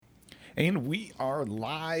And we are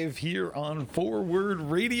live here on Forward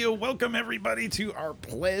Radio. Welcome, everybody, to our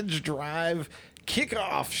Pledge Drive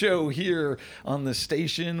kickoff show here on the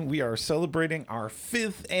station. We are celebrating our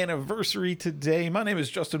 5th anniversary today. My name is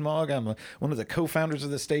Justin Mogg. I'm one of the co-founders of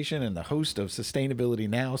the station and the host of Sustainability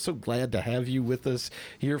Now. So glad to have you with us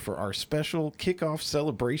here for our special kickoff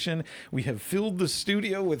celebration. We have filled the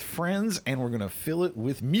studio with friends, and we're going to fill it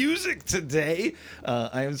with music today.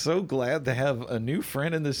 I am so glad to have a new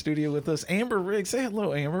friend in the studio with us, Amber Riggs. Say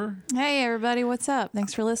hello, Amber. Hey, everybody. What's up?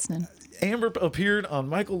 Thanks for listening. Amber appeared on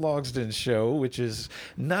Michael Logsdon's show, which is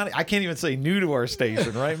not, I can't even say new to our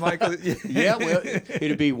station, right, Michael? Yeah, well,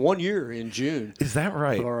 it'll be 1 year in June. Is that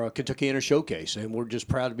right? For our Kentuckiana Showcase, and we're just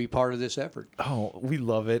proud to be part of this effort. Oh, we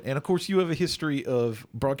love it. And, of course, you have a history of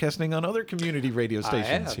broadcasting on other community radio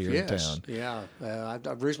stations here in town. Yeah, I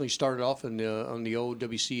originally started off on the old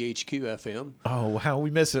WCHQ FM. Oh, how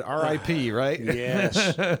we miss it. R.I.P., right?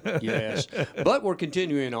 Yes, yes. But we're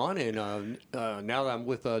continuing on, and now that I'm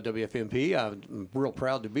with WFMP, I'm real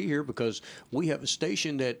proud to be here because we have a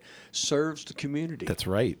station that serves the community. That's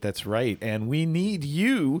right. That's right. And we need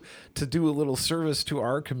you to do a little service to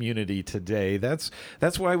our community today. That's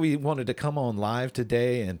why we wanted to come on live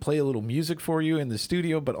today and play a little music for you in the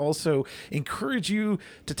studio, but also encourage you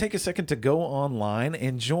to take a second to go online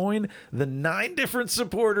and join the 9 different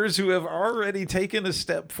supporters who have already taken a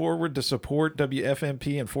step forward to support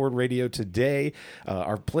WFMP and Forward Radio today.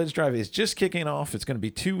 Our pledge drive is just kicking off. It's going to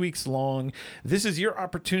be 2 weeks long. This is your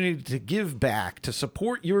opportunity to give back, to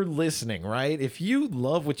support your listening, right? If you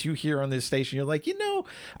love what you hear on this station, you're like,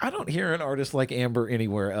 I don't hear an artist like Amber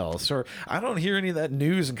anywhere else, or I don't hear any of that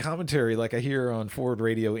news and commentary like I hear on Forward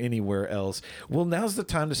Radio anywhere else. Well, now's the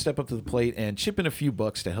time to step up to the plate and chip in a few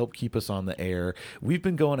bucks to help keep us on the air. We've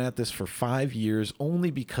been going at this for 5 years only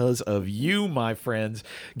because of you, my friends,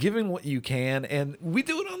 giving what you can, and we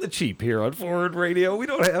do it on the cheap here on Forward Radio. We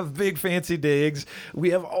don't have big fancy digs. We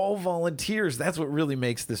have all volunteers. That's what really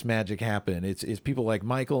makes this magic happen. It's people like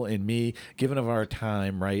Michael and me giving of our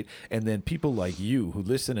time, right? And then people like you who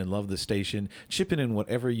listen and love the station, chipping in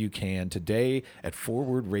whatever you can. Today at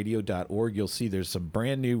forwardradio.org, you'll see there's some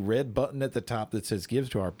brand new red button at the top that says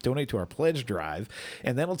donate to our pledge drive,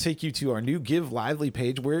 and that'll take you to our new Give Lively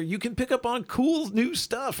page where you can pick up on cool new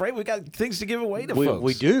stuff, right? We got things to give away to folks.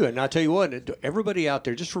 We do, and I tell you what, everybody out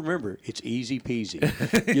there, just remember, it's easy peasy.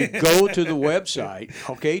 You go to the website,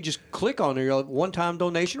 okay, just click on your one-time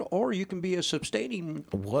donation, or you can be a sustaining.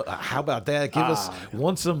 How about that? Give us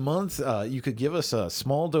once a month. You could give us a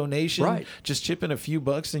small donation. Right. Just chip in a few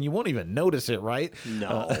bucks, and you won't even notice it, right?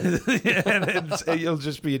 No. And you'll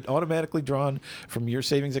just be automatically drawn from your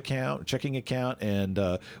savings account, checking account, and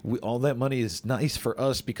all that money is nice for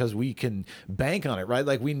us because we can bank on it, right?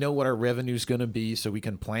 Like we know what our revenue is going to be, so we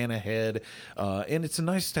can plan ahead. And it's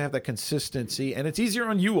nice to have that consistency, and it's easier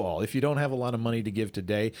on you all if you don't have a lot of money to give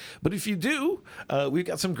today. But if you do, we've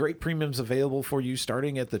got some great premiums available for you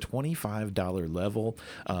starting at the $25 level.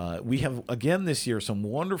 We have, again this year, some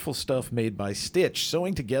wonderful stuff made by Stitch,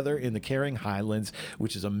 Sewing Together in the Caring Highlands,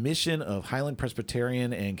 which is a mission of Highland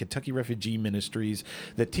Presbyterian and Kentucky Refugee Ministries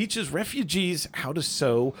that teaches refugees how to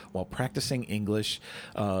sew while practicing English.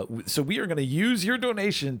 So we are going to use your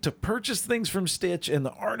donation to purchase things from Stitch, and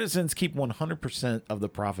the artisans keep 100% of the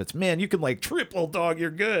profits. Man, you can like triple dog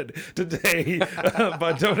your good today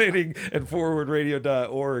by donating at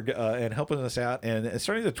forwardradio.org and helping us out. And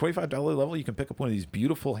starting at the $25 level, you can pick up one of these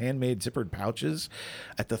beautiful handmade zippered pouches.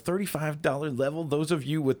 At the $35 level, those of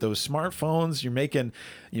you with those smartphones, you're making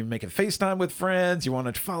FaceTime with friends, you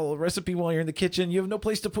want to follow a recipe while you're in the kitchen, you have no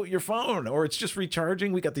place to put your phone, or it's just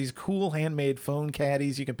recharging. We got these cool handmade phone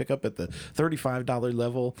caddies you can pick up at the $35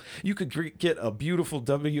 level. You could get a beautiful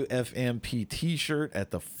WFMP t-shirt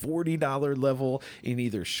at the $40 level in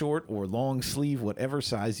either short or long sleeve, whatever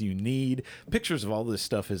size you need. Pictures of all this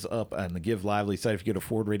stuff is up on the Give Lively site. If you go to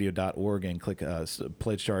forwardradio.org and click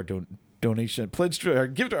pledge to our donation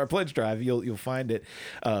give to our pledge drive, you'll find it.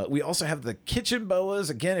 We also have the kitchen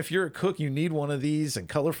boas. Again, if you're a cook, you need one of these, and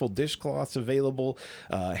colorful dishcloths available,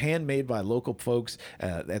 handmade by local folks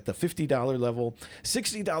at the $50 level.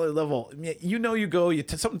 $60 level, you go,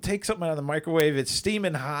 take something out of the microwave, it's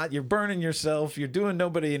steaming hot, you're burning yourself, you're doing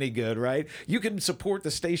nobody any good, right? You can support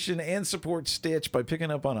the station and support Stitch by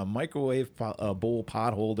picking up on a microwave bowl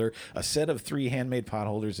pot holder. A set of 3 handmade pot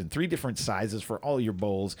holders in 3 different sizes for all your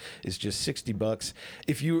bowls is just just $60.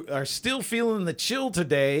 If you are still feeling the chill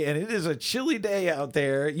today, and it is a chilly day out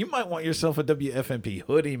there, you might want yourself a WFMP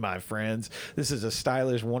hoodie, my friends. This is a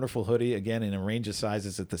stylish, wonderful hoodie, again, in a range of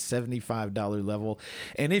sizes at the $75 level.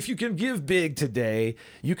 And if you can give big today,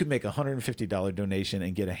 you can make a $150 donation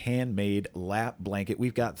and get a handmade lap blanket.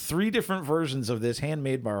 We've got 3 different versions of this,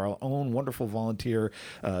 handmade by our own wonderful volunteer,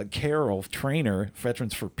 Carol Trainer,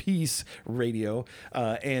 Veterans for Peace Radio.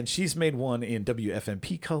 And she's made one in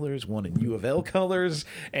WFMP colors, one in U of L colors,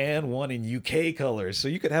 and one in UK colors. So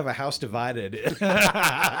you could have a house divided if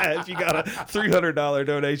you got a $300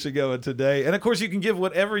 donation going today. And of course, you can give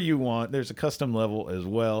whatever you want. There's a custom level as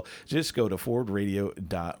well. Just go to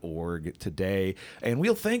forwardradio.org today, and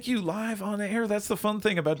we'll thank you live on air. That's the fun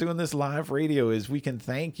thing about doing this live radio, is we can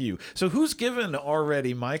thank you. So who's given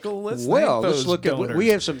already, Michael? Let's look at. We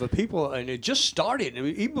have some people, and it just started. I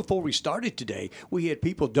mean, even before we started today, we had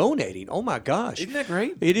people donating. Oh my gosh, isn't that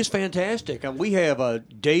great? It is fantastic. And we have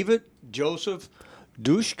David Joseph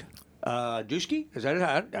Dushk. Dushki? Is that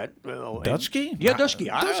it? Dutchke? Yeah,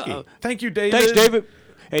 Dushki. Thank you, David. Thanks, David.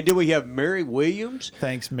 And then we have Mary Williams.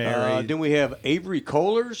 Thanks, Mary. Then we have Avery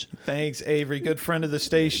Kohlers. Thanks, Avery. Good friend of the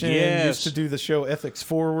station. Yes. Used to do the show Ethics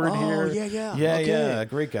Forward here. Yeah. Yeah, Okay. yeah.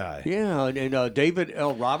 Great guy. Yeah, and David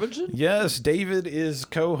L. Robinson. Yes, David is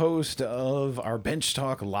co-host of our Bench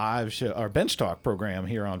Talk live show, our Bench Talk program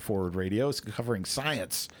here on Forward Radio. It's covering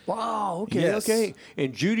science. Wow, okay, Yes. okay.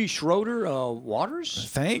 And Judy Schroeder Waters.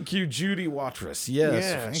 Thank you, Judy Watrous.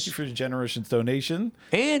 Yes. Thank you for your generous donation.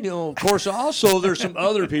 And, of course, also there's some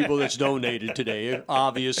other people that's donated today.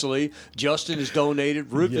 Obviously, Justin has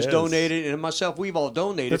donated, Ruth has Yes. donated, and myself, we've all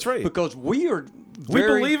donated. That's right. Because we are We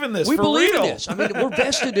believe in this. We for believe real. in this. I mean, we're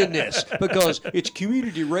vested in this because it's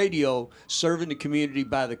community radio serving the community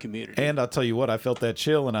by the community. And I'll tell you what, I felt that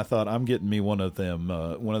chill, and I thought, I'm getting me one of them,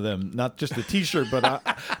 not just a T-shirt, but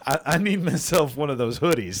I need myself one of those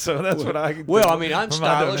hoodies. So that's what I. Well, I mean, I'm for my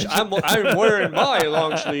stylish. donation. I'm wearing my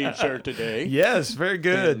long sleeve shirt today. Yes, very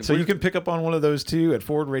good. And So you can pick up on one of those too at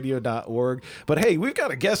forwardradio.org. But hey, we've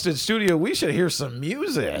got a guest in studio. We should hear some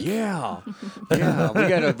music. Yeah. We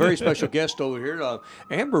got a very special guest over here,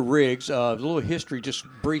 Amber Riggs. A little history, just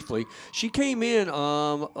briefly. She came in.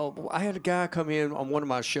 I had a guy come in on one of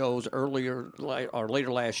my shows later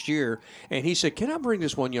last year, and he said, "Can I bring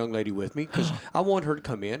this one young lady with me? Because I want her to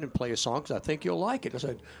come in and play a song because I think you'll like it." I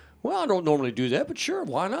said, "Well, I don't normally do that, but sure,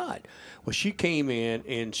 why not?" Well, she came in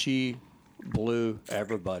and she blew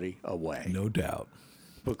everybody away. No doubt.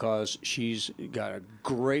 Because she's got a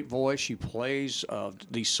great voice. She plays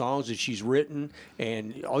these songs that she's written,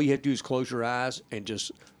 and all you have to do is close your eyes and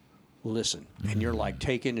just listen, and you're like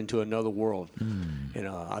taken into another world. And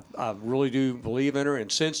I really do believe in her.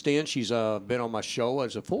 And since then, she's been on my show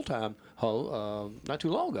as a full-time host not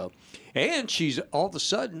too long ago. And she's all of a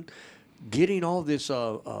sudden getting all this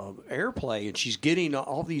airplay, and she's getting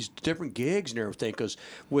all these different gigs and everything, because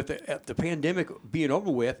with the pandemic being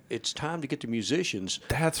over with, it's time to get the musicians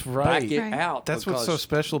That's right. back it Right. out. That's what's so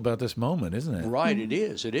special about this moment, isn't it? Right, it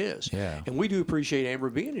is. Yeah. And we do appreciate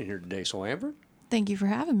Amber being in here today. So, Amber? Thank you for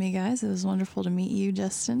having me, guys. It was wonderful to meet you,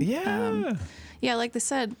 Justin. Yeah. Yeah, like they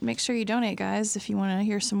said, make sure you donate, guys. If you want to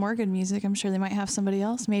hear some more good music, I'm sure they might have somebody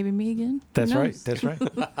else, maybe me again. Who That's right. knows? That's right.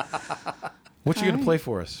 What you All going to right. play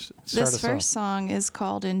for us? Start This us first off. song is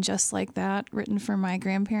called "In Just Like That," written for my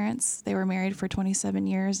grandparents. They were married for 27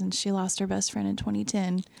 years, and she lost her best friend in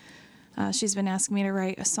 2010. She's been asking me to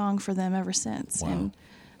write a song for them ever since. Wow. And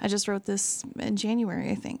I just wrote this in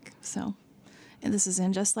January, I think. So, and this is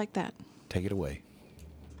 "In Just Like That." Take it away.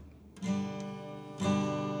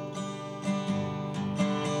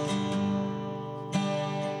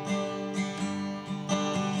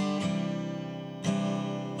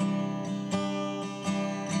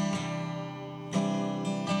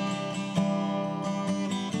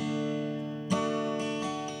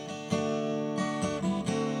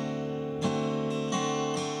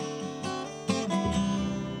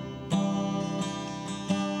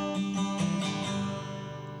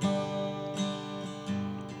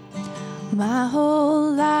 My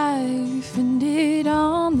whole life ended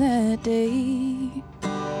on that day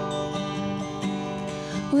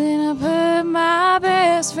when I put my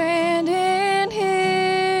best friend in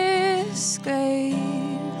his grave.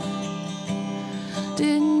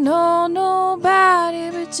 Didn't know nobody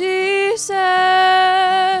but Jesus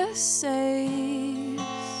saves.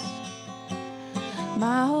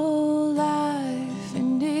 My whole life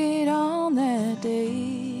ended on that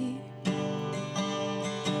day.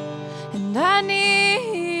 And I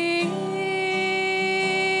need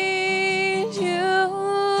you,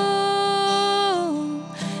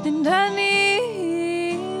 and I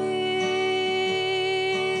need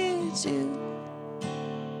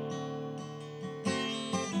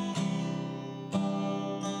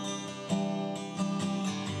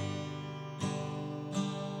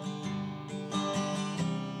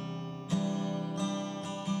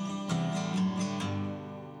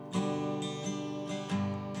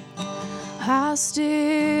I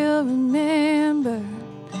still remember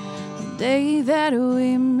the day that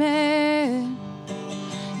we met.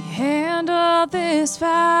 You handled this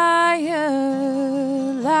fire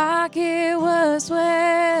like it was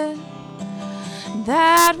wet.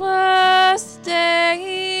 That was the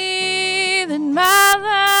day that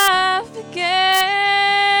my life began.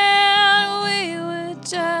 We were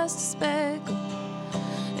just a speckle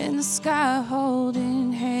in the sky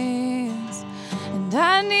holding hands. And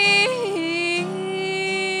I need you.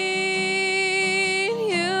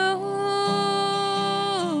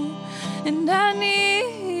 And I need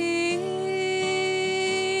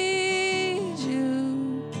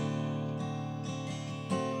you.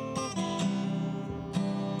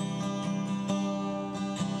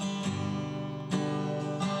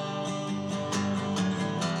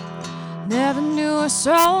 Never knew a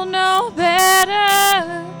soul no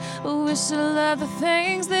better. Wish I love the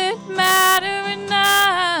things that matter, and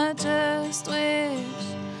I just wish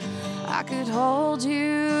I could hold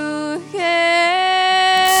you again.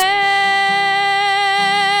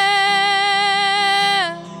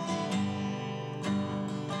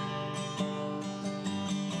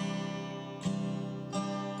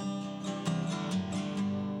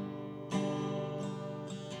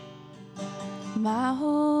 My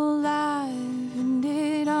whole life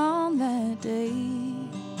ended on that day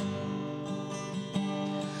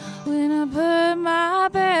when I put my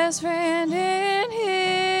best friend in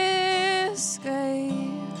his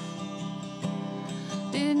grave.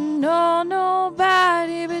 Didn't know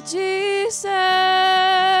nobody but Jesus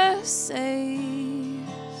saves.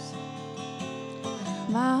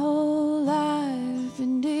 My whole life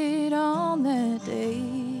ended on that day.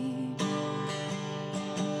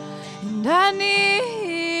 And I need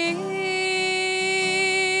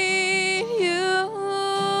you,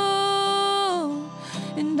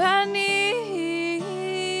 and I need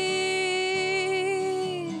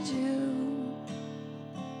you.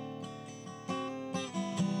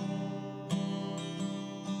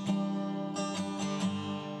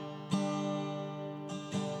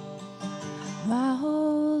 My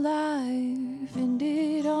whole life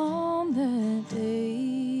ended on that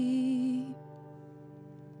day.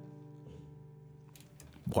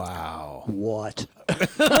 Wow. What?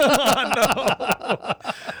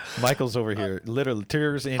 Michael's over here, literally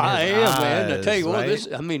tears in his I eyes. am, man. I tell you what, right? this.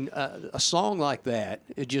 I mean, a song like that,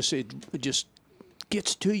 it just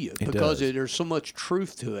gets to you because does. there's so much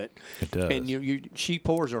truth to it. It does. And she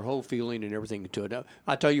pours her whole feeling and everything into it.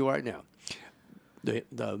 I tell you right now,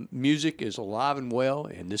 the music is alive and well,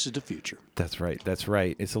 and this is the future. That's right. That's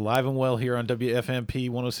right. It's alive and well here on WFMP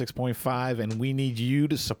 106.5, and we need you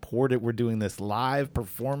to support it. We're doing this live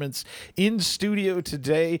performance in studio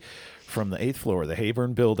today from the 8th floor of the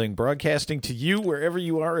Hayburn Building, broadcasting to you wherever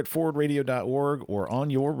you are at forwardradio.org or on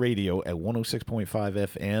your radio at 106.5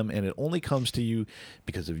 FM, and it only comes to you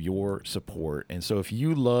because of your support. And so if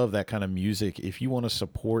you love that kind of music, if you want to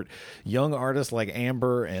support young artists like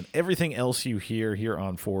Amber and everything else you hear here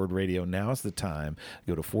on Forward Radio, now's the time.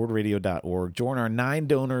 Go to forwardradio.org. Join our 9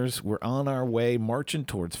 donors. We're on our way, marching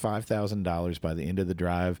towards $5,000 by the end of the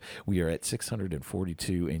drive. We are at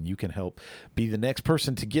 642, and you can help be the next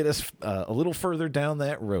person to get us a little further down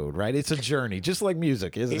that road, right? It's a journey, just like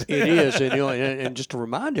music, isn't it? It is, and, and just to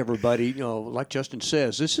remind everybody, like Justin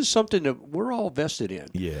says, this is something that we're all vested in.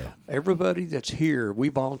 Yeah. Everybody that's here, we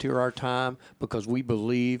volunteer our time because we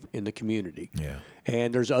believe in the community. Yeah.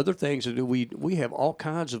 And there's other things that we have all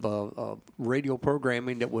kinds of radio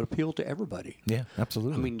programming that would appeal to everybody. Yeah,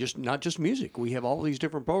 absolutely. I mean, not just music. We have all these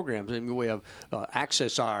different programs. I mean, we have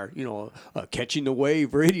Access Our, Catching the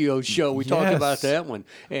Wave radio show. We talked about that one,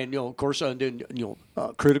 and of course, then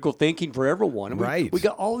Critical Thinking for everyone. Right. We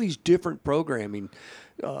got all these different programming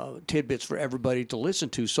tidbits for everybody to listen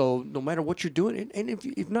to. So no matter what you're doing, and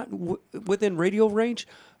if not within radio range,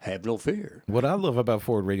 have no fear. What I love about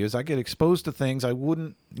Forward Radio is I get exposed to things I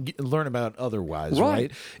wouldn't learn about otherwise,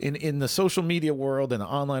 right? In the social media world and the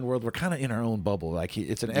online world, we're kind of in our own bubble. Like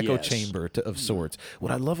it's an echo chamber of sorts.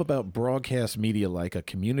 What I love about broadcast media, like a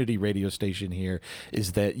community radio station here,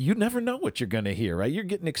 is that you never know what you're going to hear, right? You're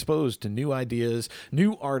getting exposed to new ideas,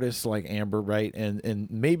 new artists like Amber, right? And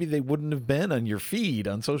maybe they wouldn't have been on your feed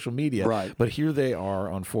on social media, right? But here they are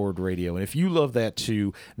on Forward Radio. And if you love that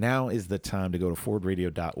too, now is the time to go to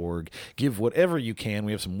forwardradio.org. Give whatever you can.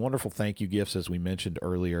 We have some wonderful thank you gifts, as we mentioned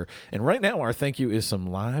earlier. And right now, our thank you is some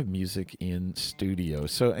live music in studio.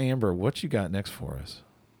 So, Amber, what you got next for us?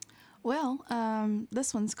 Well,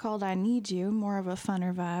 this one's called I Need You, more of a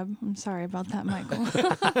funner vibe. I'm sorry about that, Michael.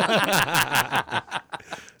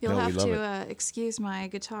 You'll have to excuse my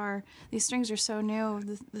guitar. These strings are so new,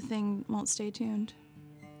 the thing won't stay tuned.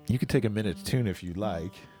 You could take a minute to tune if you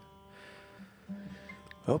like.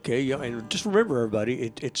 Okay, yeah, and just remember,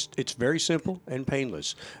 everybody, it's very simple and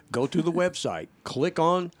painless. Go to the website, click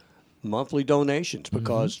on monthly donations,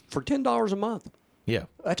 because for $10 a month, Yeah.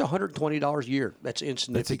 that's $120 a year. That's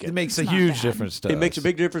insignificant. It makes a not huge bad. difference to It makes a us.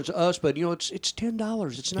 big difference to us, but it's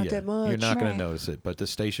 $10. It's not Yeah, that much. You're not going Right. to notice it, but the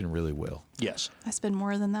station really will. Yes. I spend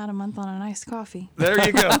more than that a month on an iced coffee. There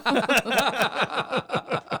you go.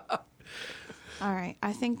 All right.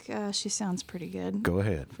 I think she sounds pretty good Go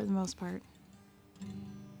ahead. for the most part.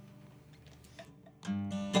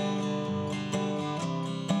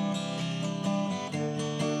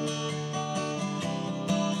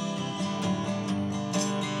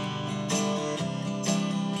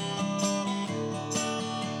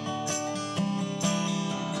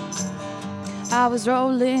 I was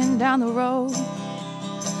rolling down the road.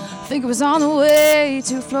 Think it was on the way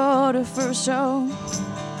to Florida for a show.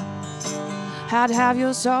 Had to have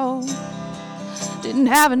your soul. Didn't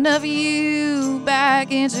have enough of you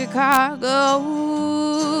back in Chicago.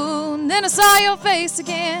 And then I saw your face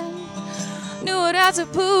again. Knew I'd have to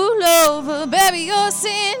pull over. Baby, you're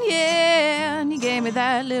sin, yeah. And you gave me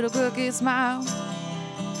that little crooked smile.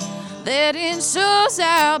 That ensures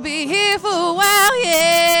I'll be here for a while,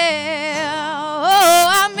 yeah. Oh,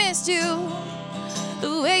 I missed you.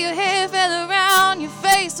 The way your hair fell around your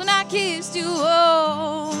face when I kissed you.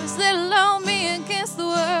 Oh, it's little on me against the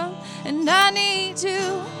world. And I need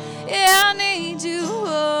you, yeah, I need you.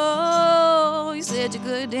 Oh, you said you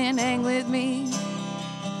couldn't hang with me.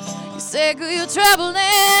 You said 'cause you're troubled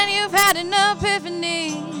and you've had an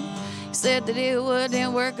epiphany. You said that it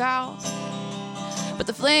wouldn't work out. But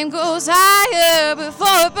the flame goes higher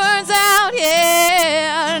before it burns out,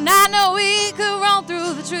 yeah. And I know we could run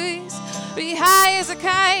through the trees, be high as a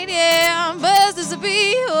kite, yeah. I'm buzzed as a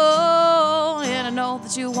bee, oh. And I know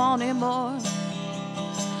that you wanted more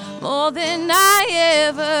than I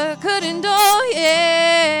ever could endure,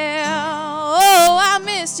 yeah. Oh, I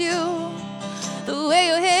missed you. The way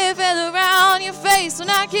your hair fell around your face when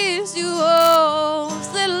I kissed you, oh.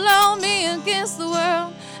 It's little on me against the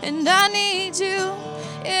world. And I need you,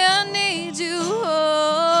 yeah, I need you,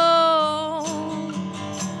 oh.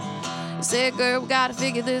 You said, girl, we gotta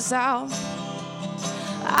figure this out.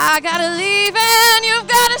 I gotta leave and you've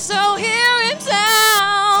got a show here in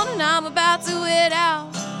town. And I'm about to head out.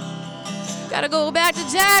 Gotta go back to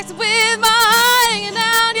Jackson with my heart hanging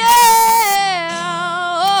out, yeah.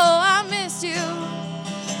 Oh, I missed you.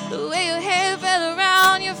 The way your hair fell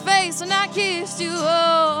around your face when I kissed you,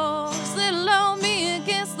 oh. It's little on me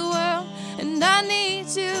against the world. And I need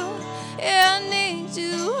you, yeah, I need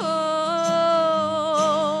you,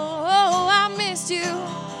 oh, I missed you.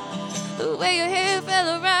 The way your hair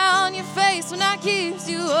fell around your face when I kissed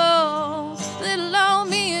you, oh. Little on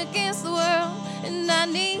me against the world. And I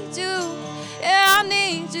need you, yeah, I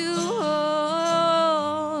need you,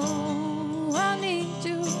 oh. I need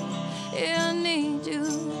you, yeah, I need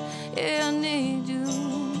you, yeah, I need you.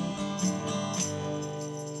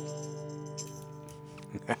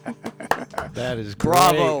 That is great.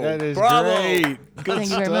 Bravo. That is Bravo. great. Good Thank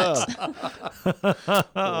you very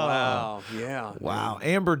stuff. Wow. Yeah. Wow.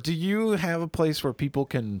 Amber, do you have a place where people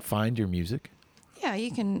can find your music? Yeah,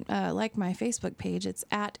 you can like my Facebook page. It's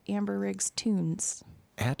at Amber Riggs Tunes.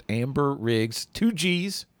 At Amber Riggs, 2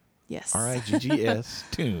 G's, Yes. R-I-G-G-S,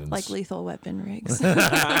 Tunes. Like Lethal Weapon Riggs.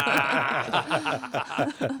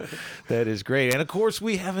 That is great. And of course,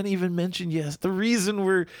 we haven't even mentioned, yes, the reason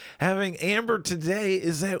we're having Amber today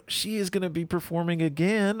is that she is going to be performing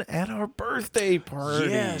again at our birthday party.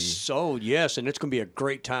 Yes. So, yes, and it's going to be a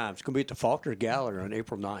great time. It's going to be at the Faulkner Gallery on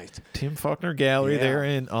April 9th. Tim Faulkner Gallery Yeah.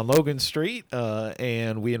 there on Logan Street.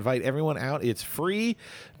 And we invite everyone out. It's free.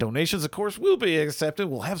 Donations, of course, will be accepted.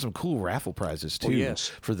 We'll have some cool raffle prizes, too, yes.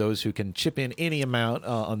 for those who can chip in any amount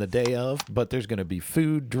on the day of. But there's going to be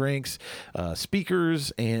food, drinks,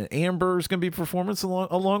 speakers, and Amber's going to be performing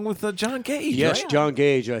along with John Cage. Yes, right? John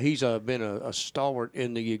Gage. He's been a stalwart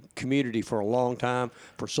in the community for a long time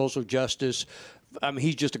for social justice. I mean,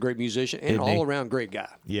 he's just a great musician and Isn't he? all-around great guy.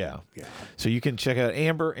 Yeah. Yeah. So you can check out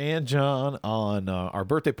Amber and John on our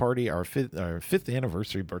birthday party, our fifth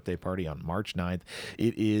anniversary birthday party on March 9th.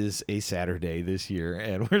 It is a Saturday this year,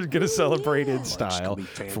 and we're going to celebrate in style be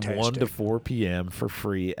from fantastic. 1 to 4 p.m. for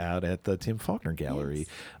free out at the Tim Faulkner Gallery.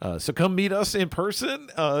 So come meet us in person.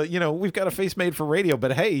 We've got a face made for radio,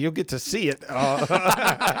 but hey, you'll get to see it.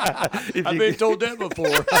 I've been told that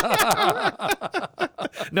before.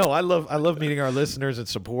 No, I love meeting our listeners. listeners and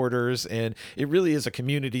supporters, and it really is a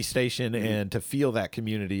community station, and to feel that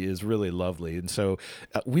community is really lovely. And so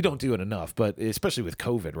we don't do it enough, but especially with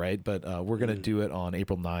COVID, right? But we're going to do it on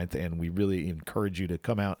April 9th, and we really encourage you to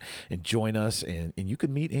come out and join us, and you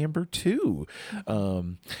can meet Amber too.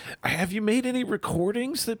 Have you made any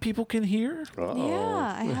recordings that people can hear?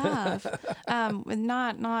 Yeah, I have.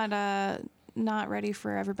 Not ready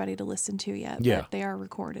for everybody to listen to yet, Yeah. but they are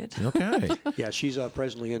recorded. Okay. Yeah, she's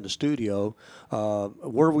presently in the studio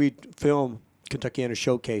where we film Kentuckiana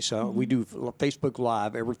Showcase. We do Facebook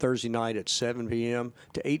Live every Thursday night at 7 p.m.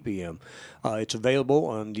 to 8 p.m. It's available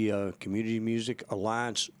on the Community Music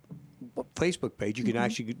Alliance Facebook page. You can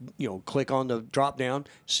actually, click on the drop down,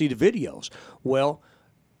 see the videos. Well,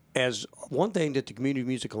 as one thing that the Community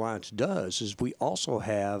Music Alliance does is we also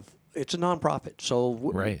have, it's a nonprofit. So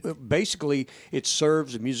Right. basically it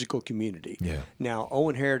serves the musical community. Yeah. Now,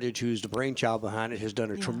 Owen Heritage, who's the brainchild behind it, has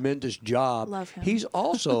done a tremendous job. Love him. He's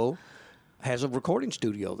also has a recording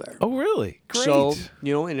studio there. Oh, really? Great. So,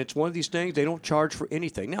 and it's one of these things, they don't charge for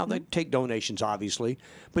anything. Now, they take donations, obviously,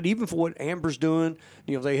 but even for what Amber's doing,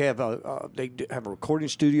 they have a recording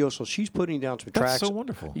studio, so she's putting down some That's tracks. so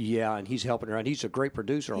wonderful. Yeah, and he's helping her out. He's a great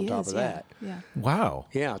producer on He top is, of yeah, that. Yeah. Wow.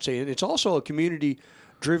 Yeah, it's also a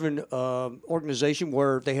community-driven organization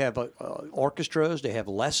where they have orchestras, they have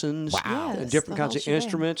lessons, Yes, and different the kinds whole of shebang.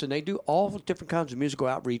 instruments, and they do all different kinds of musical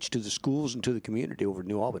outreach to the schools and to the community over in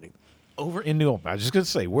New Albany. Over in New Albany. I was just going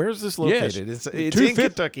to say, where's this located? It's in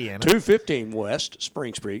 250 Kentuckiana. 215 West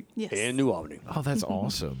Spring Street Yes. in New Albany. Oh, that's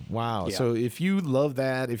awesome. Wow. Yeah. So if you love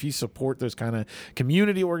that, if you support those kind of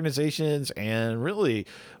community organizations and really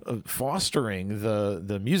fostering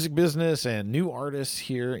the music business and new artists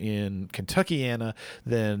here in Kentuckiana,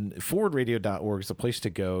 then forwardradio.org is the place to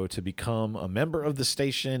go to become a member of the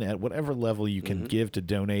station at whatever level you can give to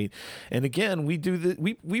donate. And again,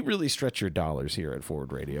 we really stretch your dollars here at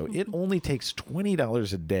Forward Radio. It only takes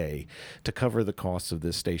 $20 a day to cover the costs of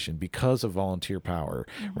this station because of volunteer power,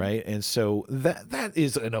 right? And so that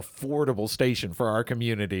is an affordable station for our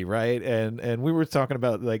community, right? And we were talking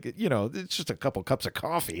about, like, it's just a couple cups of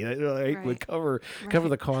coffee, right? Would cover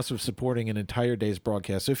the cost of supporting an entire day's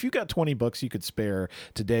broadcast. So if you got $20 you could spare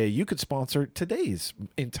today, you could sponsor today's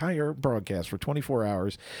entire broadcast for 24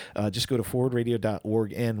 hours. Just go to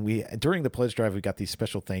forwardradio.org, and during the pledge drive, we got these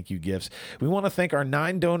special thank you gifts. We want to thank our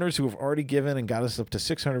 9 donors who have already given and got us up to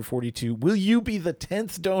 642. Will you be the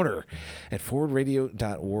 10th donor at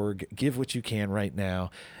forwardradio.org? Give what you can right now.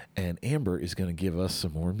 And Amber is going to give us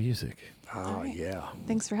some more music. Oh, yeah.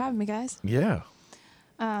 Thanks for having me, guys. Yeah.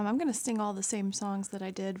 I'm going to sing all the same songs that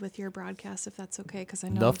I did with your broadcast, if that's okay, because I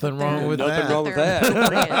know Nothing that wrong with they're- that. Nothing wrong with they're that.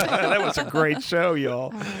 appropriate. That was a great show,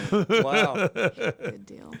 y'all. Wow. Good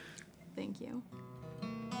deal. Thank you.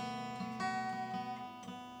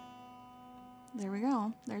 There we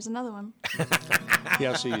go. There's another one.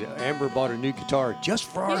 Yeah, see, Amber bought a new guitar just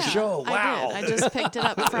for our Yeah, show. Wow. I did. I just picked it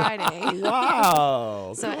up Friday.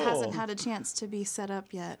 Wow. So it hasn't had a chance to be set up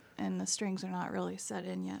yet, and the strings are not really set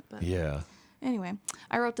in yet. But Yeah. anyway,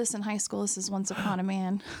 I wrote this in high school. This is Once Upon a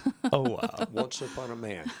Man. Oh, wow. Once Upon a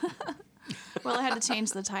Man. Well, I had to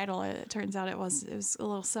change the title. It turns out it was a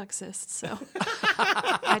little sexist, so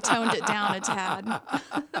I toned it down a tad.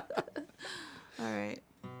 All right.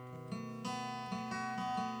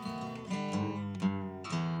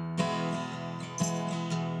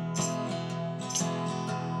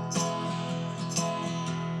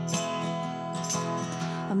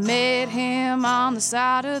 I met him on the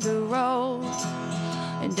side of the road,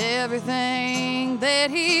 and everything that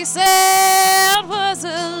he said was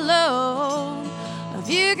a load of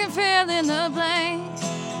you can fill in the blank.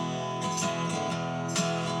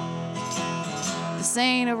 This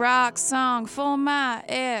ain't a rock song for my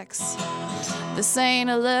ex. This ain't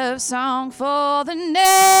a love song for the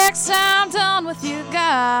next I'm done with you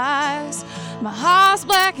guys. My heart's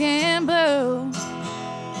black and blue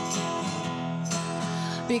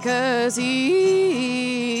because he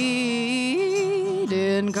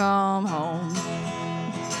didn't come home.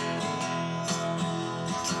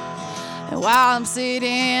 And while I'm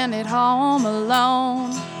sitting at home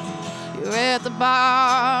alone, you're at the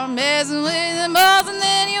bar messing with the buzz, and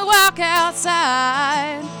then you walk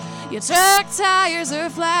outside. Your truck tires are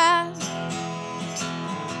flat,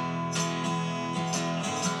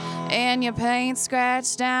 and your paint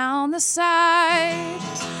scratched down the side.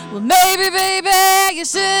 Well, maybe, baby, you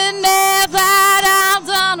shouldn't have lied. I'm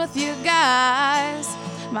done with you guys.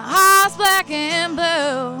 My heart's black and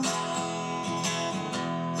blue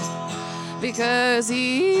because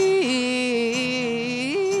he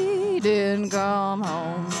didn't come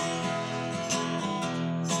home.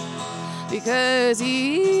 Because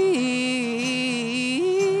he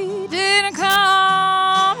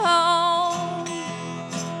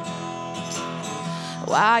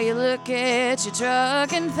while you look at your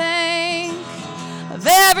truck and think of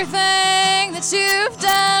everything that you've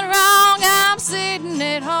done wrong. I'm sitting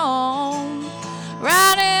at home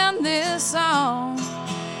writing this song.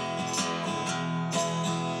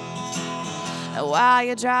 And while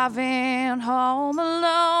you're driving home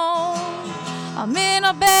alone, I'm in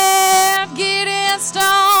a bed getting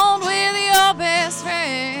stoned with your best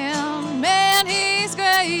friend. Man, he's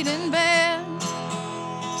great in bed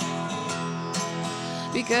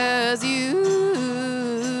because you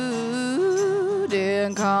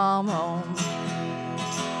didn't come home.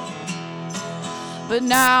 But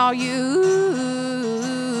now you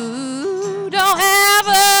don't have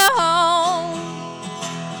a home.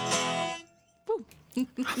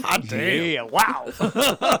 Hot damn. Yeah, wow.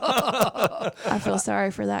 I feel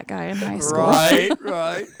sorry for that guy in high school. Right.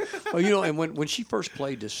 Well, you know, and when she first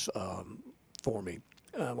played this for me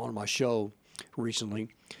on my show recently,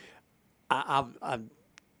 I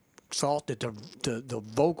thought that the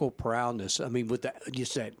vocal proudness, I mean, with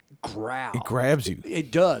just that growl. It grabs you.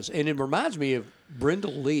 It does. And it reminds me of Brenda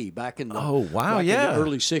Lee back in the, Oh, wow, back in yeah. the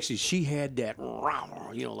early 60s. She had that,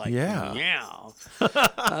 you know, like, Yeah.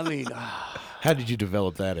 I mean, How did you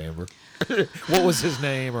develop that, Amber? What was his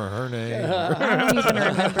name or her name? I don't even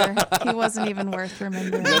remember. He wasn't even worth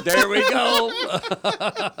remembering. there we go.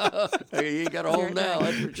 Hey, you got a home now,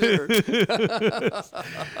 that's for sure.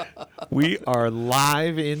 We are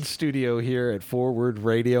live in studio here at Forward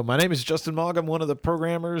Radio. My name is Justin Mogg. I'm one of the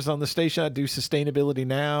programmers on the station. I do Sustainability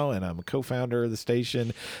Now, and I'm a co-founder of the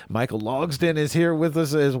station. Michael Logsden is here with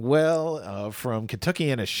us as well from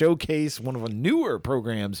Kentuckiana Showcase, one of the newer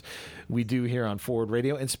programs we do here on Forward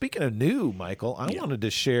Radio. And speaking of new, Michael, I wanted to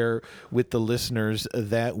share with the listeners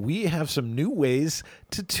that we have some new ways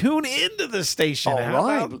to tune into the station. All How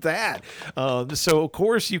right. about that? So, of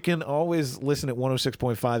course, you can always listen at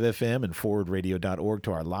 106.5 FM and forwardradio.org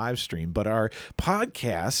to our live stream, but our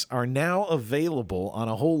podcasts are now available on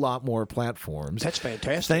a whole lot more platforms. That's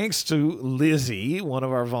fantastic. Thanks to Lizzie, one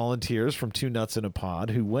of our volunteers from Two Nuts in a Pod,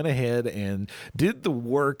 who went ahead and did the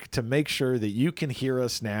work to make sure that you can hear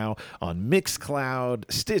us now on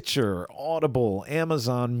Mixcloud, Stitcher, Audible,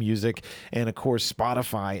 Amazon Music, and, of course,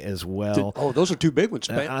 Spotify as well. Oh, those are two big ones.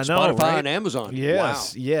 I know, Spotify right? and Amazon.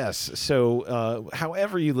 Yes, Wow. yes. So,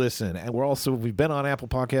 however you listen, and we've been on Apple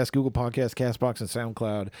Podcasts, Google Podcasts, Castbox, and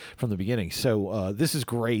SoundCloud from the beginning. So, this is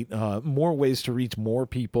great. More ways to reach more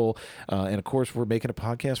people, and of course, we're making a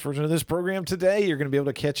podcast version of this program today. You're going to be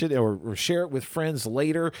able to catch it or share it with friends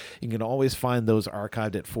later. You can always find those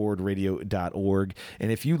archived at forwardradio.org.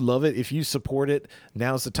 And if you love it, if you support it,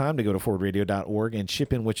 now's the time to go to forwardradio.org and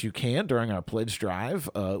chip in what you can during our pledge drive.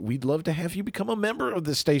 We'd love to have you become a member of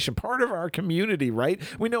the station, part of our community, right?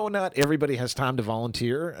 We know not everybody has time to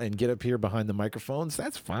volunteer and get up here behind the microphones.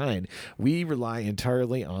 That's fine. We rely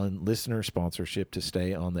entirely on listener sponsorship to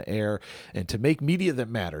stay on the air and to make media that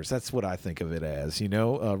matters. That's what I think of it as,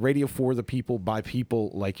 radio for the people, by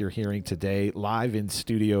people, like you're hearing today, live in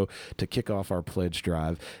studio to kick off our pledge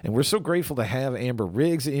drive. And we're so grateful to have Amber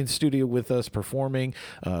Riggs in studio with us performing.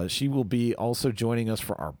 She will be also joining us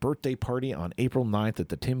for our birthday party on April 9th at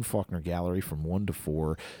the Tim Faulkner Gallery from 1 to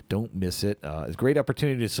 4. Don't miss it. It's a great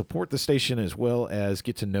opportunity to support the station as well as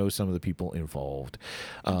get to know some of the people involved.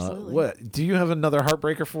 Absolutely. What do you have another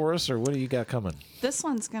heartbreaker for us, or what do you got coming? This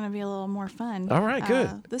one's going to be a little more fun. All right,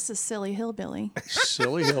 good. This is Silly Hillbilly.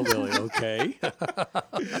 Silly Hillbilly, okay. Grab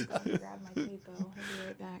my capo. I'll be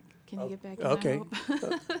right back. Can you get back in? Okay. I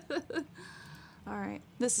hope? All right.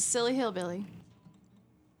 This is Silly Hillbilly.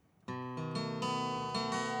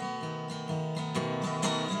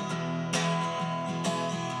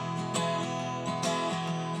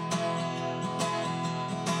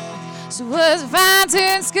 She was a fine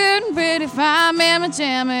tin scooting, pretty fine mamma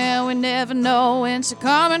jamma. We never know when she's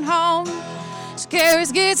coming home. She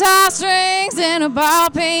carries guitar strings and a ball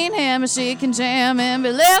peen hammer. She can jam and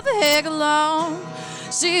be left the heck alone.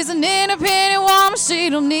 She's an independent woman, she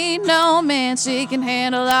don't need no man. She can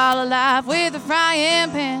handle all her life with a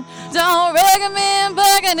frying pan. Don't recommend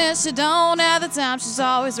bugging her, she don't have the time. She's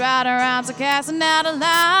always right around to casting out a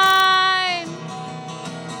line.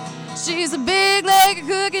 She's a big-legged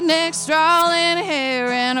cookie neck, straw in her hair,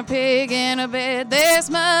 and a pig in her bed. There's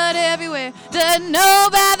mud everywhere. Doesn't know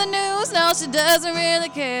about the news, no, she doesn't really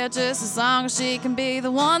care. Just as long as she can be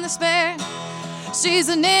the one that's fair. She's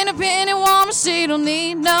an independent woman, she don't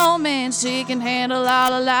need no man. She can handle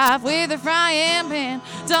all her life with a frying pan.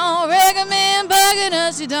 Don't recommend bugging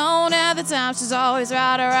her, she don't have the time. She's always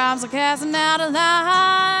right, her arms are casting out a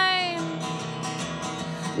line.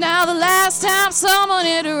 Now the last time someone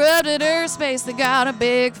interrupted her space, they got a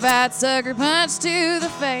big fat sucker punch to the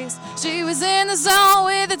face. She was in the zone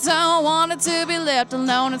with it, don't wanted to be left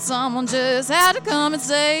alone, and someone just had to come and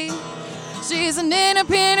save. She's an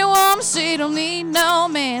independent woman, she don't need no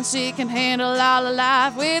man. She can handle all her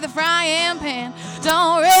life with a frying pan.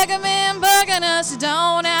 Don't recommend bugging her, she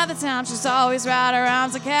don't have the time. She's always right her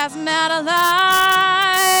arms are casting out a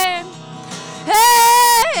line.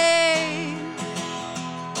 Hey,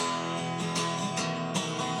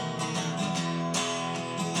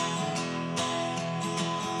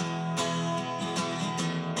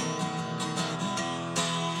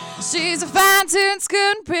 she's a fine-tuned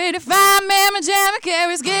scootin', pretty fine mamma jamma,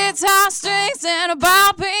 carries guitar strings and a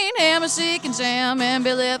ball-peen hammer. She can jam and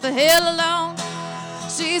be left the hell alone.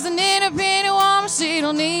 She's an independent woman, she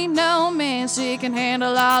don't need no man. She can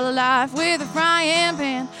handle all her life with a frying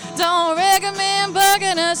pan. Don't recommend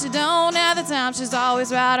bugging her, she don't have the time. She's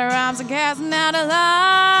always right her arms and casting out a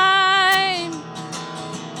line.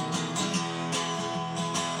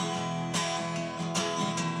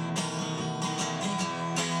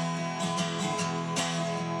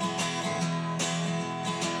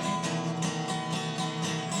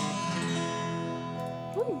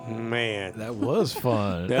 Man, That was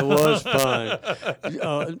fun. that was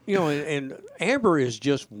fun. And Amber is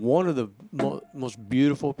just one of the most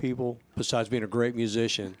beautiful people, besides being a great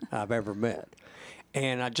musician, I've ever met.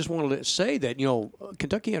 And I just wanted to say that,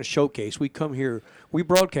 Kentuckiana Showcase, we come here, we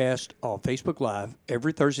broadcast on Facebook Live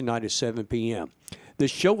every Thursday night at 7 p.m. The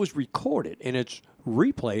show was recorded, and it's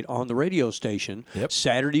replayed on the radio station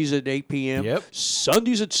Saturdays at 8 p.m.,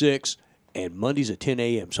 Sundays at 6, and Mondays at 10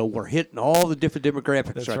 a.m. So we're hitting all the different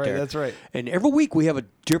demographics That's right right, there. that's right. And every week we have a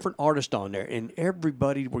different artist on there, and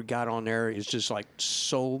everybody we got on there is just like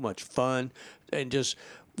so much fun, and just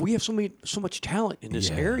we have so much talent in this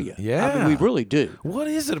area. Yeah. I mean, we really do. What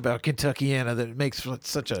is it about Kentuckiana that makes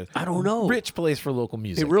such a I don't know. rich place for local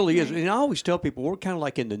music? It really is. And I always tell people we're kind of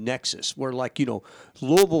like in the nexus. We're like,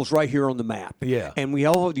 Louisville's right here on the map. Yeah. And we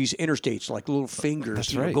all have these interstates like little fingers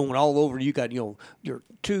That's right. going all over. You got, you're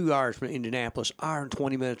 2 hours from Indianapolis, hour and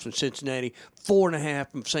 20 minutes from Cincinnati, 4.5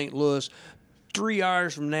 from St. Louis, 3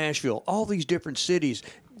 hours from Nashville. All these different cities,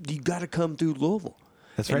 you got to come through Louisville.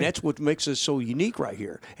 That's and right. that's what makes us so unique right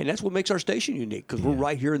here. And that's what makes our station unique, because we're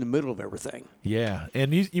right here in the middle of everything. Yeah,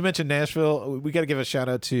 and you mentioned Nashville. We got to give a shout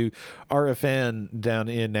out to RFN down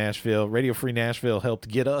in Nashville. Radio Free Nashville helped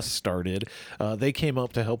get us started. They came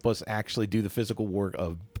up to help us actually do the physical work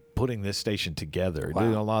of putting this station together,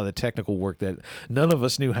 doing a lot of the technical work that none of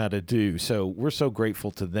us knew how to do. So we're so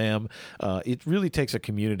grateful to them. It really takes a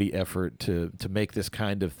community effort to make this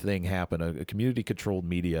kind of thing happen, a community-controlled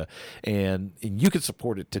media. And you can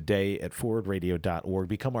support it today at forwardradio.org.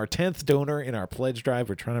 Become our 10th donor in our pledge drive.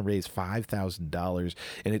 We're trying to raise $5,000,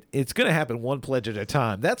 and it's going to happen one pledge at a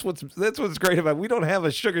time. That's what's great about it. We don't have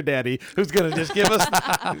a sugar daddy who's going to just give us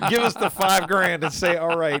the $5,000 and say,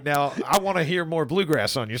 all right, now I want to hear more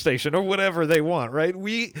bluegrass on your station, or whatever they want, right?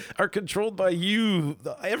 We are controlled by you,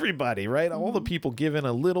 everybody, right? All the people giving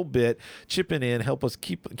a little bit, chipping in, help us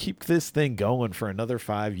keep this thing going for another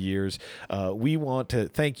 5 years. We want to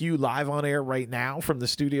thank you live on air right now from the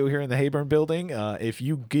studio here in the Hayburn building. If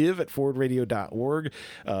you give at forwardradio.org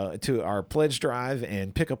to our pledge drive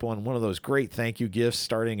and pick up on one of those great thank you gifts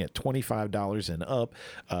starting at $25 and up,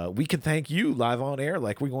 we can thank you live on air.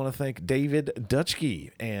 Like we want to thank David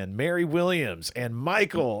Dutchke and Mary Williams and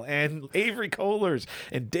Michael and Avery Kohlers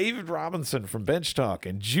and David Robinson from Bench Talk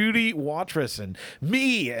and Judy Watrous and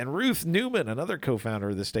me and Ruth Newman, another co-founder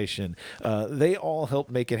of the station. They all help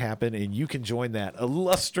make it happen, and you can join that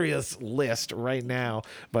illustrious list right now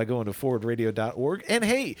by going to forwardradio.org. And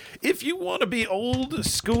hey, if you want to be old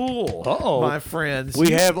school, my friends,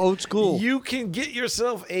 We have old school. you can get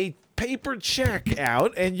yourself a paper check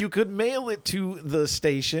out, and you could mail it to the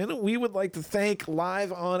station. We would like to thank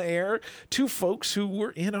live on air two folks who were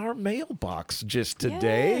in our mailbox just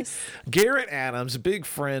today. Yes. Garrett Adams, big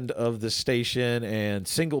friend of the station and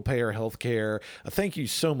single payer healthcare. Thank you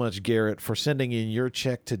so much, Garrett, for sending in your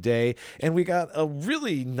check today. And we got a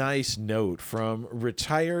really nice note from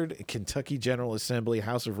retired Kentucky General Assembly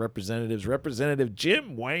House of Representatives, Representative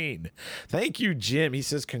Jim Wayne. Thank you, Jim. He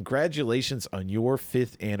says, congratulations on your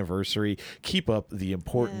 5th anniversary. Keep up the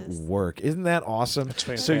important work. Isn't that awesome? That's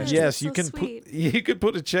So fantastic. yes, So you can sweet. you could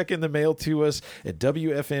put a check in the mail to us at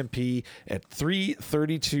WFMP at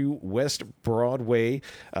 332 West Broadway.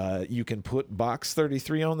 You can put box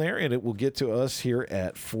 33 on there, and it will get to us here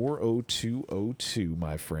at 40202,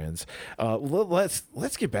 my friends.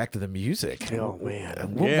 Let's get back to the music. Oh,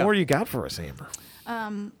 man. What Yeah. more you got for us, Amber?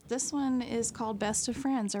 This one is called Best of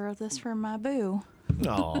Friends. I wrote this for my boo.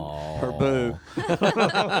 Aww. Her boo.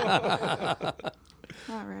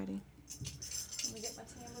 Alrighty. Let me get my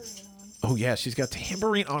tambourine on. Oh yeah, she's got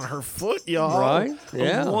tambourine on her foot, y'all. Right?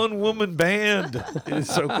 Yeah. A one-woman band. It is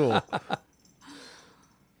so cool.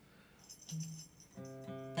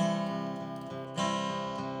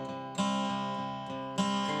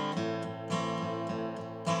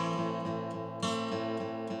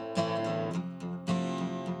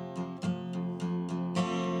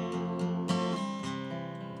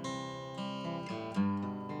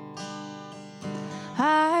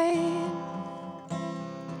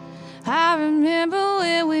 I remember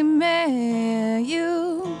when we met.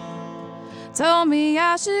 You told me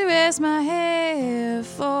I should rest my head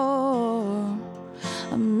for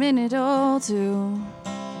a minute or two.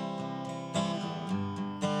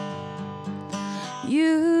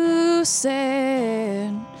 You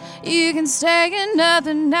said you can stay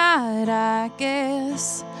another night, I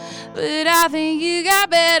guess, but I think you got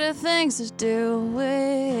better things to do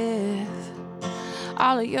with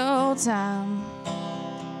all of your time.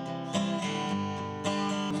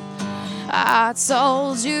 I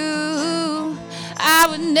told you I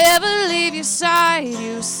would never leave your side.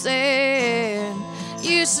 You said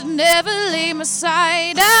you should never leave my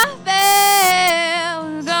side. I bet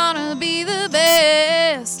we're gonna be the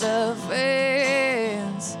best of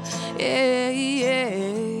friends. Yeah,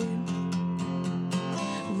 yeah.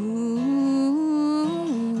 Ooh.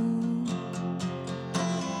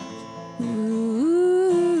 Ooh.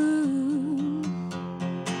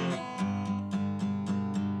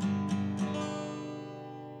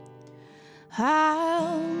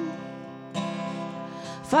 I'll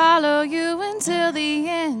follow you until the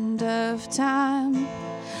end of time,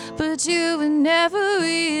 but you would never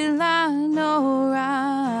rely nor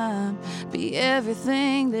rhyme. Be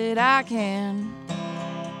everything that I can.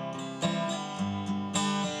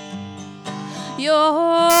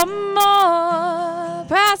 You're more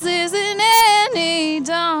priceless than any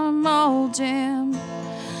dumb old gem.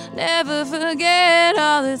 Never forget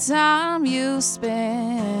all the time you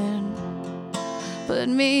spend. Put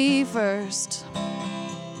me first.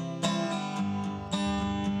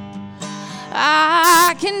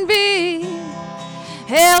 I can be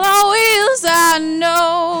hell on wheels. I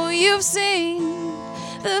know you've seen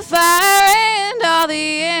the fire and all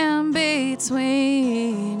the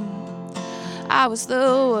in-between. I was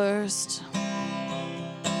the worst,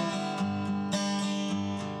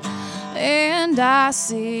 and I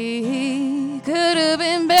see could have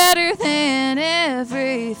been better than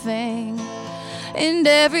everything and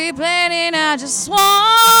every planet. I just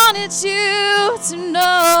wanted you to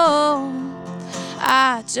know.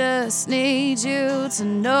 I just need you to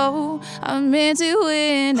know I meant it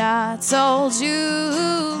when I told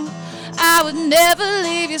you I would never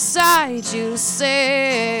leave your side. You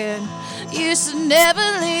said you should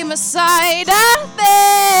never leave my side. I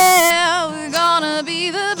bet we're gonna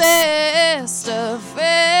be the best of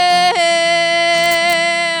friends.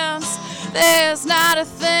 There's not a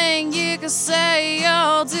thing you could say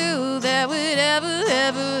or do that would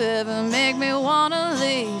ever make me wanna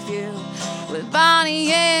leave you. With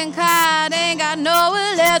Bonnie and Clyde, ain't got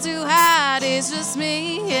nowhere left to hide. It's just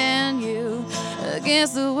me and you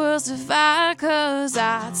against the world's divide. 'Cause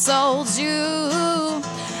I told you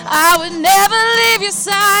I would never leave your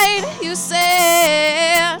side. You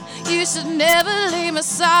said you should never leave my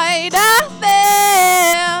side. I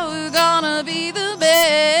bet we're gonna be the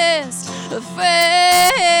best of friends.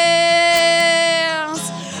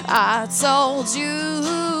 I told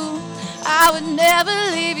you I would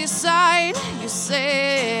never leave your side. You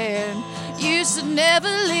said you should never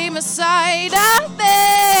leave my side. I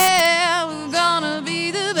bet we're gonna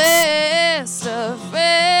be the best of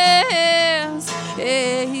friends.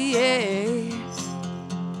 Yeah, yeah.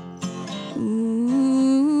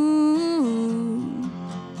 Ooh.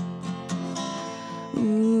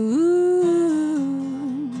 Ooh.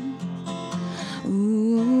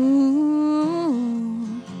 Ooh.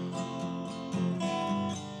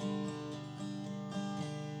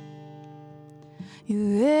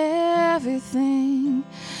 You're everything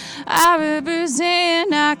I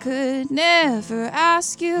represent. I could never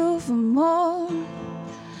ask you for more.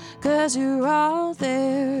 'Cause you're all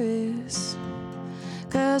there is.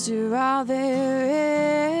 'Cause you're all there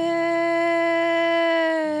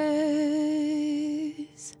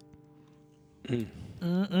is.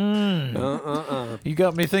 You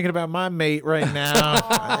got me thinking about my mate right now,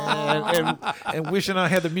 and wishing I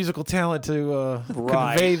had the musical talent to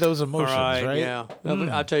Right. convey those emotions. Right? Yeah.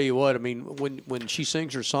 I'll tell you what. I mean, when she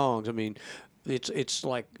sings her songs, I mean, it's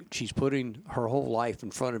like she's putting her whole life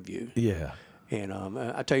in front of you. Yeah. And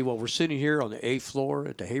I tell you what, we're sitting here on the 8th floor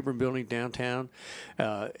at the Habron Building downtown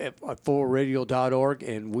at forwardradio.org,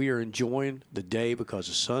 and we are enjoying the day because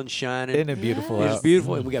the sun's shining. Isn't it beautiful It's out?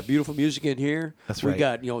 beautiful, and we got beautiful music in here. That's We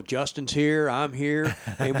right. got, Justin's here, I'm here,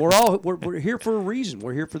 and we're here for a reason.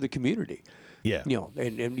 We're here for the community. Yeah.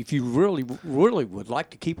 And if you really would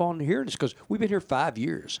like to keep on hearing this, because we've been here 5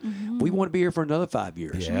 years, we want to be here for another 5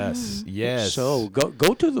 years. Yes. Yes. So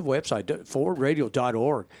go to the website,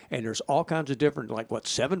 forwardradio.org, and there's all kinds of different,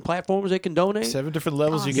 7 platforms they can donate? 7 different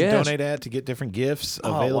levels you Awesome. can Yes. donate at to get different gifts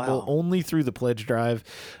Oh, available wow. only through the pledge drive.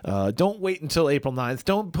 Don't wait until April 9th.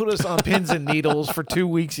 Don't put us on pins and needles for 2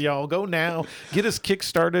 weeks, y'all. Go now. Get us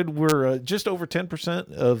kick-started. We're just over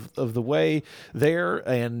 10% of the way there,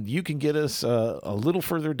 and you can get us a little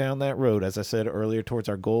further down that road, as I said earlier, towards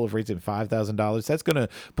our goal of raising $5,000. That's going to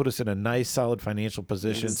put us in a nice, solid financial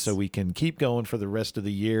position so we can keep going for the rest of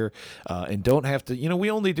the year and don't have to,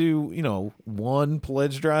 we only do, one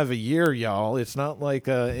pledge drive a year, y'all. It's not like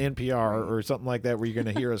NPR or something like that where you're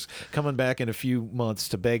going to hear us coming back in a few months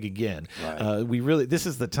to beg again. Right. This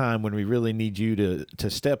is the time when we really need you to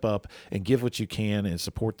step up and give what you can and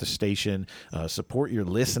support the station, support your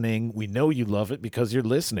listening. We know you love it because you're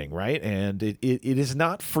listening, right? And it is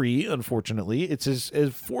not free, unfortunately. It's as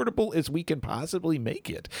affordable as we can possibly make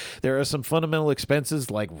it. There are some fundamental expenses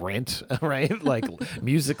like rent, right? Like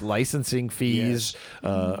music licensing fees.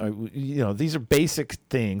 These are basic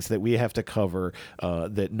things that we have to cover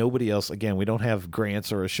that nobody else, again, we don't have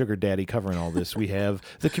grants or a sugar daddy covering all this. We have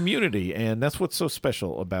the community, and that's what's so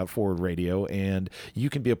special about Forward Radio, and you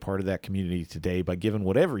can be a part of that community today by giving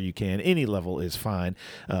whatever you can. Any level is fine.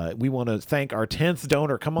 We want to thank our 10th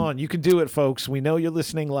donor. Come on, you can do it, folks. We know you're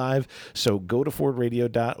listening live, so go to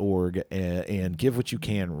forwardradio.org and give what you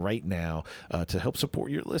can right now to help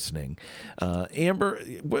support your listening. Amber,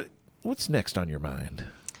 what's next on your mind?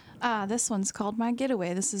 This one's called My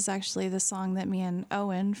Getaway. This is actually the song that me and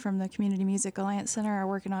Owen from the Community Music Alliance Center are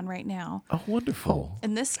working on right now. Oh, wonderful.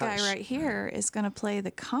 And this guy Nice. right here is going to play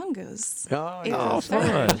the congas. Oh, April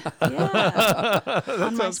yeah. 3rd. Yeah.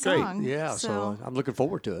 on my sounds great. song. Yeah, so I'm looking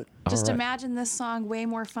forward to it. Just All right. imagine this song way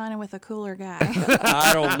more fun and with a cooler guy.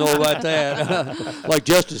 I don't know about that. Like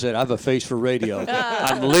Justin said, I have a face for radio.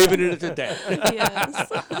 I'm leaving it at that.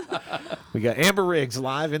 Yes. We got Amber Riggs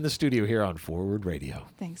live in the studio here on Forward Radio.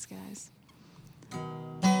 Thanks, guys.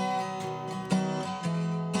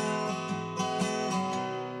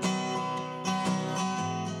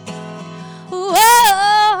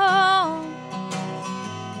 Whoa.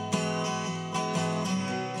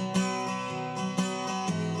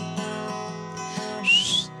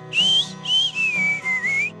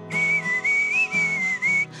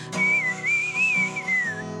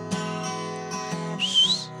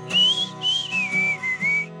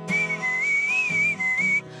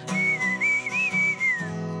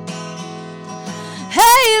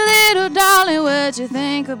 Hey, little darling, what you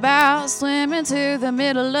think about swimming to the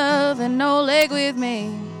middle of an old lake with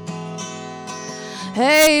me?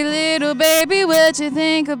 Hey, little baby, what you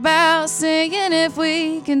think about seeing if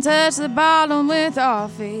we can touch the bottom with our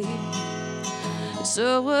feet? It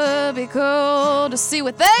sure would be cool to see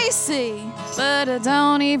what they see, but I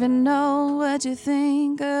don't even know what you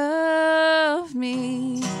think of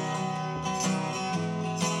me.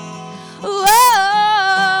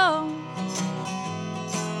 Whoa.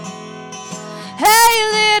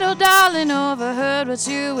 Hey, little darling, overheard what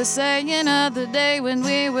you were saying other day when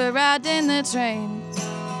we were riding the train.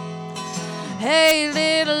 Hey,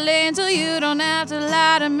 little angel, you don't have to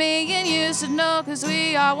lie to me, and you should know, 'cause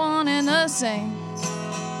we are one and the same.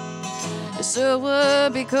 It sure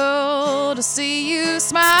would be cool to see you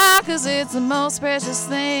smile, 'cause it's the most precious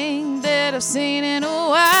thing that I've seen in a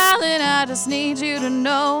while. And I just need you to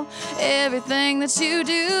know everything that you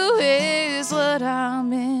do is what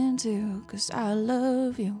I'm into, 'cause I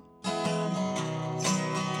love you.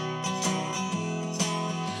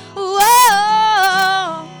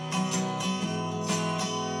 Whoa.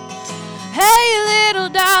 Hey, little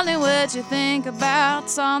darling, what you think about the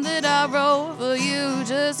song that I wrote for you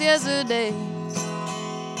just yesterday?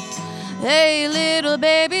 Hey, little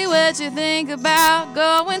baby, what you think about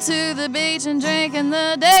going to the beach and drinking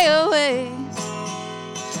the day away?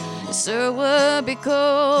 It sure would be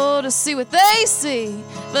cool to see what they see,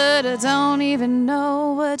 but I don't even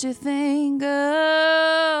know what you think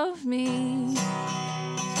of me.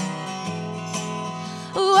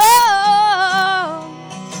 Whoa.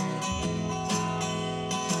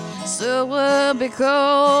 So it would be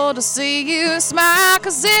cool to see you smile,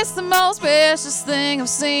 'cause it's the most precious thing I've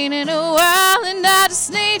seen in a while. And I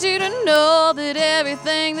just need you to know that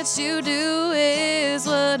everything that you do is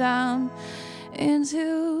what I'm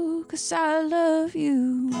into, 'cause I love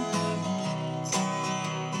you.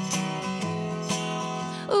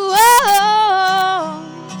 Whoa.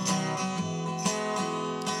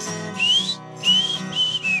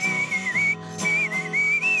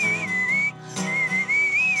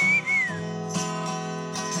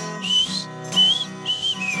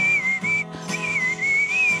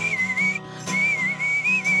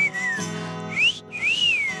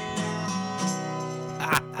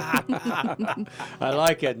 I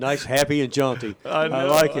like it. Nice, happy, and jaunty. I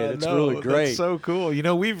like it. It's really great. That's so cool. You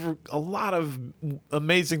know, we've a lot of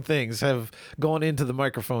amazing things have gone into the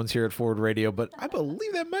microphones here at Forward Radio, but I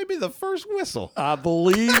believe that might be the first whistle. I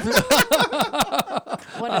believe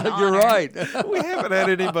What an you're honor. right. We haven't had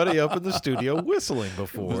anybody up in the studio whistling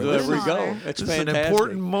before. There This we is- go. It's This is fantastic. an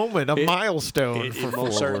important moment, a milestone It for most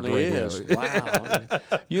Forward certainly Radio. is. Wow.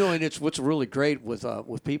 You know, and it's what's really great with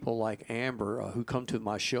people like Amber who come to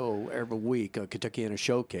my show every week, Kentuckiana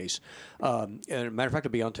Showcase. And as a matter of fact,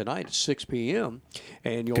 it'll be on tonight at 6 p.m.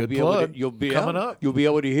 And you'll Good be able plug. to Coming up. You'll be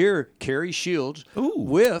able to hear Carrie Shields Ooh.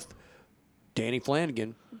 with Danny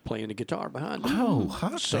Flanagan playing the guitar behind him. Oh,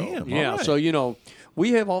 hot damn. Yeah, All right. so you know,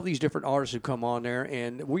 we have all these different artists who come on there,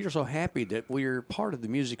 and we are so happy that we're part of the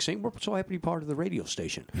music scene. We're so happy to be part of the radio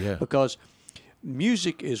station. Yeah. Because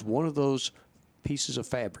music is one of those pieces of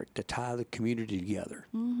fabric that tie the community together.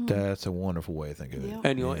 That's a wonderful way to think of it. Yeah.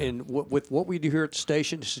 And you know, and with what we do here at the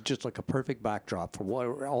station, this is just like a perfect backdrop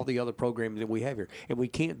for all the other programming that we have here, and we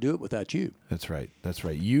can't do it without you. That's right. That's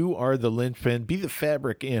right. You are the linchpin. Be the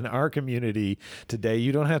fabric in our community today.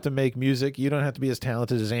 You don't have to make music. You don't have to be as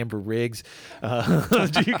talented as Amber Riggs.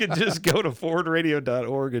 You can just go to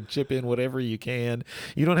forwardradio.org and chip in whatever you can.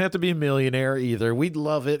 You don't have to be a millionaire either. We'd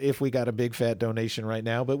love it if we got a big fat donation right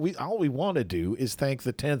now, but all we want to do is thank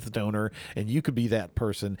the 10th donor, and you could be that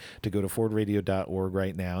person to go to forwardradio.org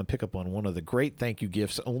right now and pick up on one of the great thank you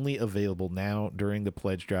gifts only available now during the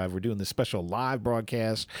pledge drive. We're doing this special live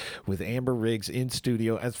broadcast with Amber Riggs in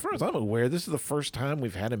studio. As far as I'm aware, this is the first time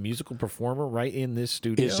we've had a musical performer right in this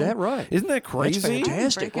studio. Is that right? Isn't that crazy? That's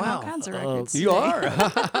fantastic. Breaking all Wow. kinds of records You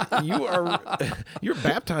today. are. You're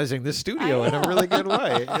baptizing this studio in a really good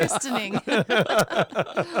way. Christening.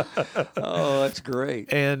 Oh, that's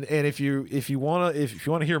great. And if you want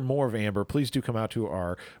to hear more of Amber, please do come out to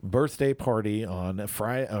our birthday party on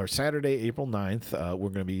Friday or Saturday, April 9th. We're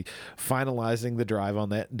going to be finalizing the drive on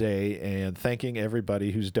that day and thanking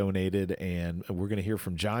everybody who's donated. And we're going to hear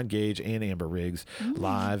from John Gage and Amber Riggs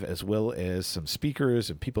live, as well as some speakers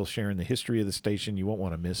and people sharing the history of the station. You won't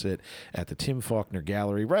want to miss it at the Tim Faulkner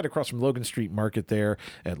Gallery, right across from Logan Street Market there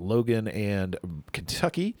at Logan and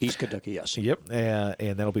Kentucky. East Kentucky, yes. Yep,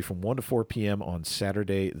 and that'll be from 1 to 4 p.m. on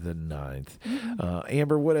Saturday the 9th.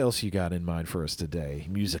 Amber, what else you got in mind for us today,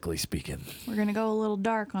 musically speaking? We're going to go a little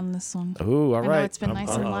dark on this one. Oh, all I right. know it's been nice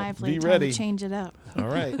and lively. Be Time ready. to change it up. All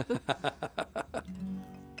right.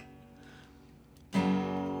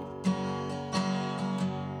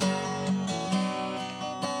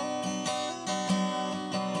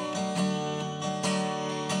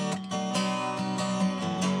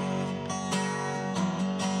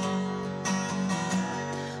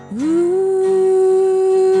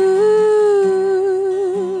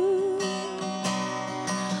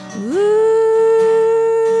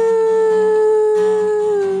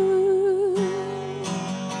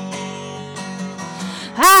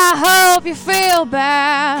 I hope you feel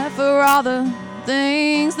bad for all the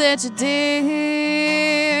things that you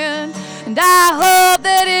did. And I hope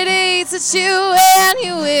that it eats at you and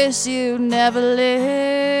you wish you never lived.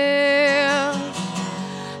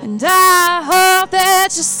 And I hope that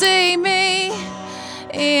you see me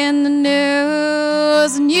in the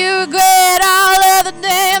news and you regret all of the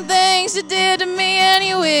damn things you did to me and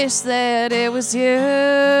you wish that it was you.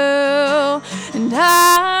 And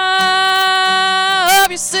I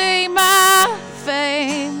hope you see my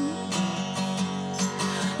fame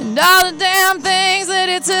and all the damn things that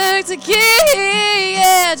it took to keep.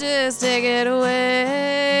 Yeah, just take it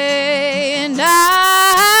away. And I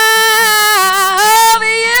hope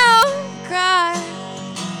you cry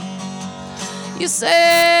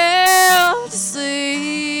yourself to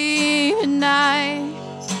sleep at night.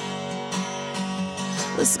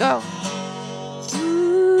 Let's go.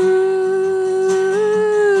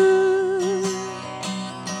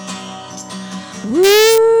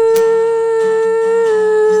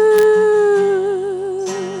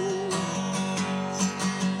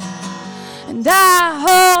 And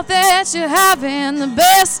I hope that you're having the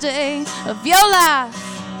best day of your life.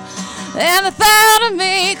 And the thought of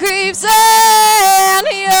me creeps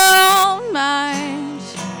into your mind.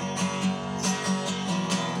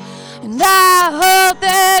 And I hope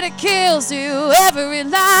that it kills you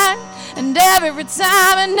every line and every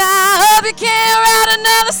time. And I hope you can't write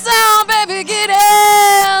another song, baby, get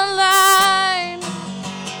in line.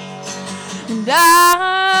 And I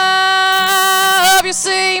hope you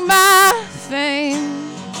see my fame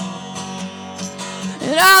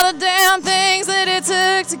and all the damn things that it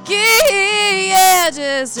took to get here. Yeah,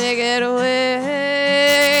 just take it away.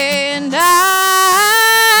 And I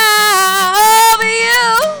hope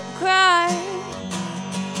you cry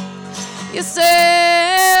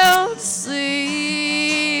yourself to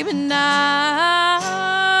sleep at night.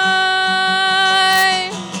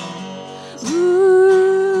 Ooh.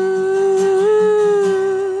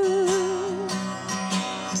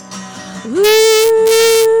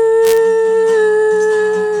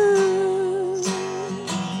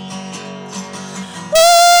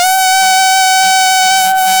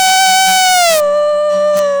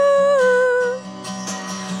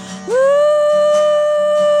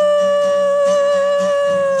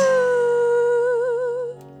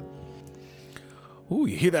 Ooh,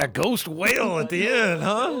 you hear that ghost wail at the end,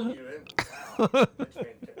 huh?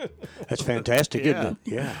 That's fantastic, isn't it?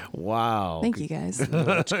 Yeah. Wow. Thank you, guys.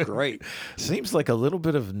 That's great. Seems like a little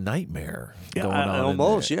bit of nightmare Yeah, going on.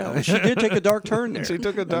 almost, in there. yeah. Well, she did take a dark turn there. She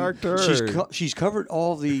took a dark turn. She's covered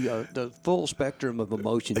all the full spectrum of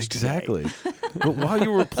emotions. Exactly. But while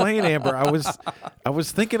you were playing, Amber, I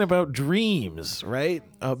was thinking about dreams, right?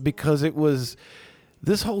 Because it was.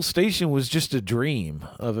 This whole station was just a dream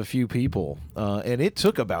of a few people, and it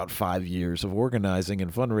took about 5 years of organizing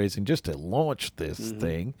and fundraising just to launch this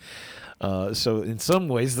thing. So in some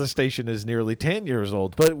ways, the station is nearly 10 years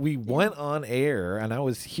old. But we went on air, and I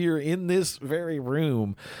was here in this very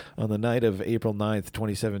room on the night of April 9th,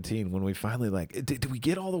 2017, when we finally did we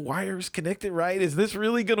get all the wires connected right? Is this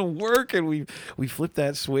really going to work? And we flipped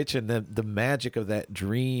that switch, and the magic of that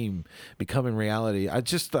dream becoming reality. I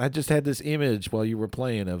just had this image while you were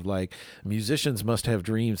playing of like musicians must have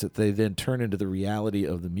dreams that they then turn into the reality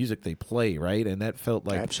of the music they play, right? And that felt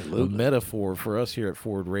like Absolutely. a metaphor for us here at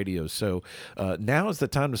Forward Radio. So now is the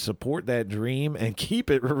time to support that dream and keep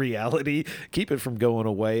it a reality. Keep it from going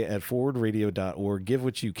away at forwardradio.org. Give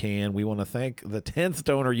what you can. We want to thank the 10th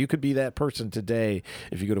donor. You could be that person today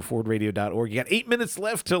if you go to forwardradio.org. You got 8 minutes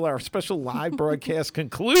left till our special live broadcast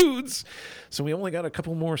concludes. So we only got a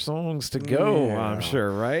couple more songs to go, Yeah. I'm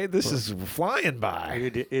sure, right? This is flying by.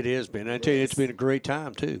 It has been. I tell you, it's been a great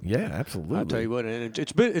time too. Yeah, absolutely. I'll tell you what, and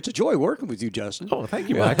it's a joy working with you, Justin. Oh, thank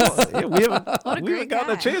you, Michael. Yeah, we haven't great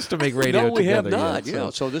gotten a guy. chance to make radio no, we have together not. yet,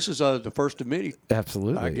 Yeah, so this is the first of many.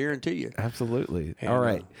 absolutely. I guarantee you. Absolutely. And, All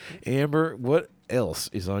right. Amber, what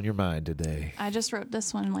else is on your mind today? I just wrote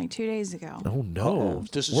this one like 2 days ago. Oh, no.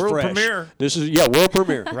 This is World fresh. premiere. This is world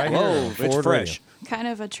premiere. Right here Whoa, on it's Forward fresh. Kind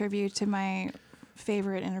of a tribute to my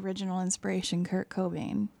favorite and original inspiration, Kurt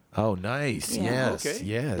Cobain. Oh, nice. Yeah. Yes. Okay.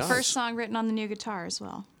 Yes. Nice. First song written on the new guitar as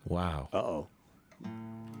well. Wow. Uh-oh.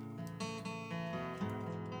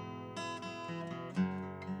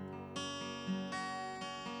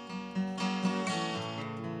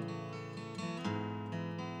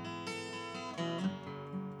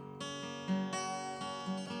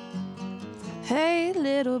 Hey,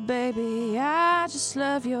 little baby, I just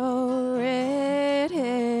love your red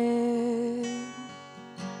hair.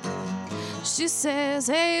 She says,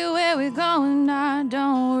 hey, where we going? I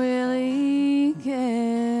don't really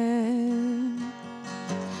care.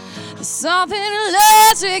 There's something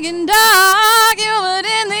electric and dark, humid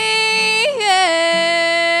in the air.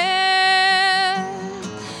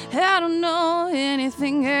 I don't know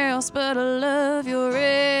anything else, but I love your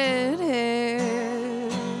red hair.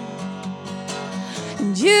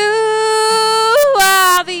 And you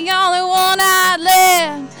are the only one I'd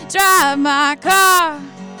let drive my car.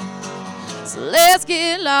 So let's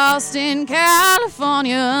get lost in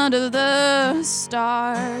California under the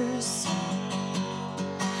stars.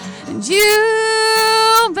 And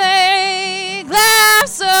you make life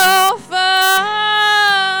so fun.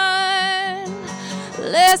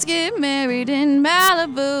 Let's get married in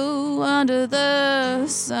Malibu under the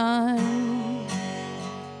sun.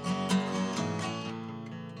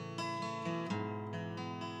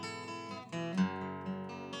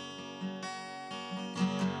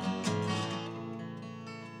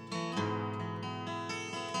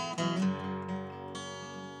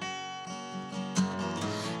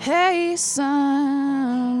 Hey,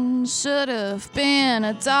 son, should have been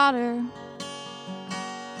a daughter.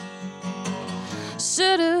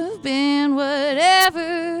 Should have been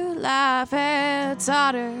whatever life had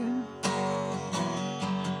taught her.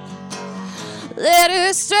 Led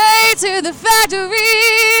her straight to the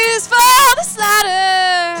factories for the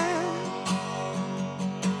slaughter.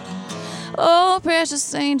 Oh,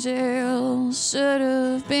 precious angel, should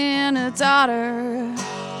have been a daughter.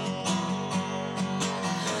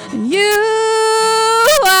 And you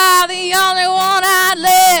are the only one I'd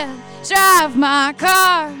let drive my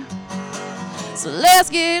car. So let's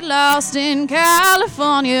get lost in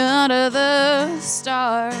California under the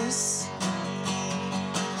stars.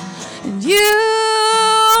 And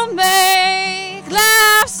you make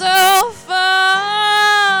life so fun.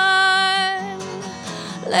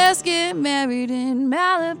 Let's get married in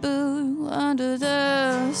Malibu under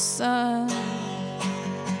the sun.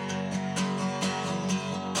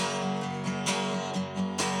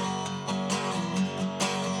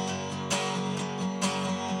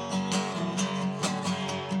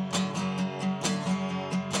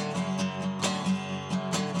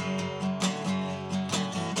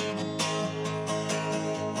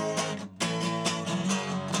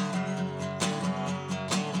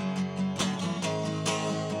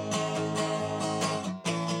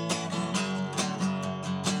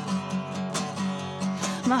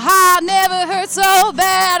 My heart never hurt so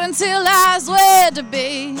bad until I was wed to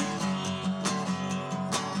be.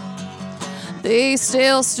 These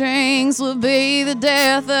steel strings will be the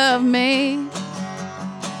death of me.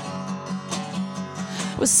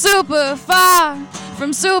 We're super far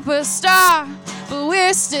from superstar, but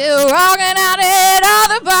we're still rocking out at all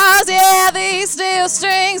the bars. Yeah, these steel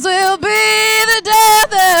strings will be the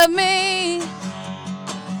death of me.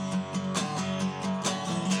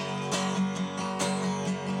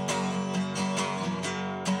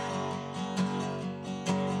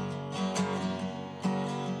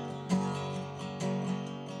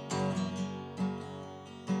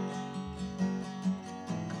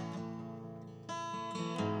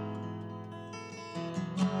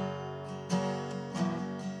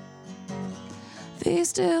 These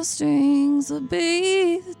steel strings will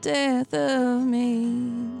be the death of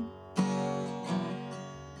me.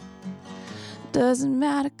 Doesn't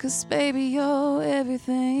matter, 'cause baby, you're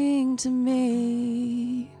everything to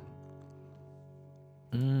me.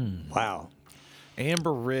 Wow.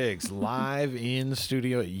 Amber Riggs live in the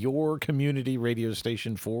studio at your community radio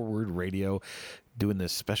station, Forward Radio, doing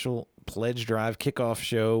this special pledge drive kickoff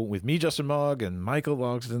show with me, Justin Mogg, and Michael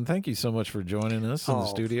Logsdon. Thank you so much for joining us in the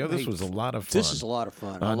studio. This was a lot of fun. This is a lot of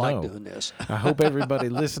fun. I like doing this. I hope everybody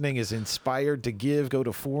listening is inspired to give. Go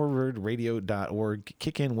to forwardradio.org.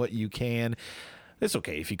 Kick in what you can. It's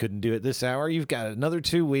okay if you couldn't do it this hour. You've got another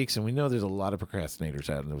 2 weeks, and we know there's a lot of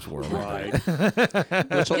procrastinators out in this world. Right.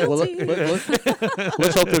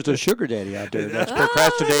 let's hope there's a sugar daddy out there that's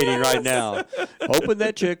procrastinating right now. Open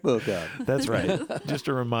that checkbook up. That's right. Just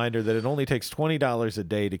a reminder that it only takes $20 a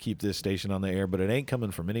day to keep this station on the air, but it ain't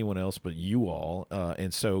coming from anyone else but you all.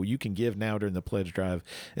 And so you can give now during the pledge drive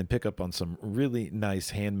and pick up on some really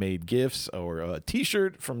nice handmade gifts, or a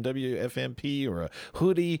T-shirt from WFMP, or a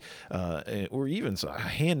hoodie, or even a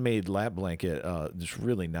handmade lap blanket, just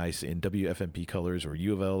really nice in WFMP colors or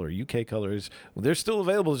U of L or UK colors. Well, they're still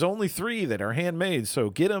available. There's only 3 that are handmade, so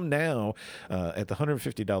get them now at the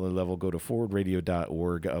 $150 level. Go to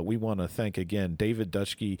forwardradio.org. We want to thank again David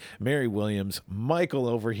Dutschke, Mary Williams, Michael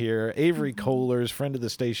over here, Avery Kohlers, friend of the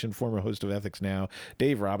station, former host of Ethics Now,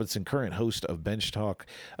 Dave Robinson, current host of Bench Talk,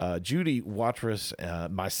 Judy Watrous,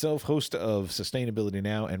 myself, host of Sustainability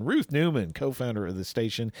Now, and Ruth Newman, co-founder of the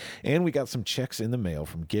station. And we got some checks in the mail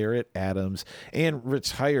from Garrett Adams and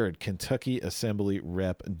retired Kentucky Assembly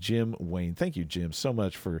Rep Jim Wayne. Thank you, Jim, so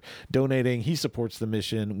much for donating. He supports the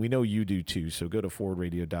mission. We know you do too. So go to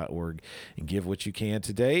forwardradio.org and give what you can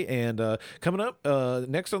today. And coming up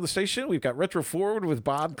next on the station, we've got Retro Forward with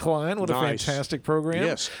Bob Klein. What a fantastic program.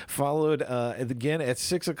 Yes. Followed again at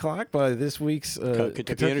 6 o'clock by this week's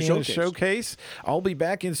Kentucky Showcase. I'll be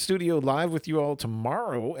back in studio live with you all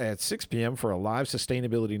tomorrow at 6 p.m. for a live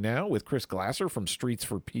Sustainability Now with Chris Glasser from Streets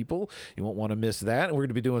for People. You won't want to miss that. And we're going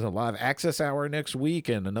to be doing a live access hour next week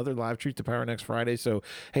and another live Truth to Power next Friday. So,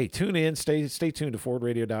 hey, tune in. Stay tuned to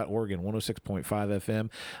forwardradio.org and 106.5 FM.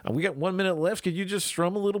 We got 1 minute left. Could you just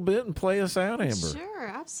strum a little bit and play us out, Amber? Sure,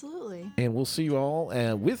 absolutely. And we'll see you all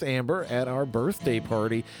with Amber at our birthday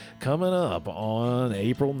party coming up on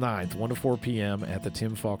April 9th, 1 to 4 p.m. at the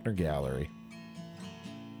Tim Faulkner Gallery.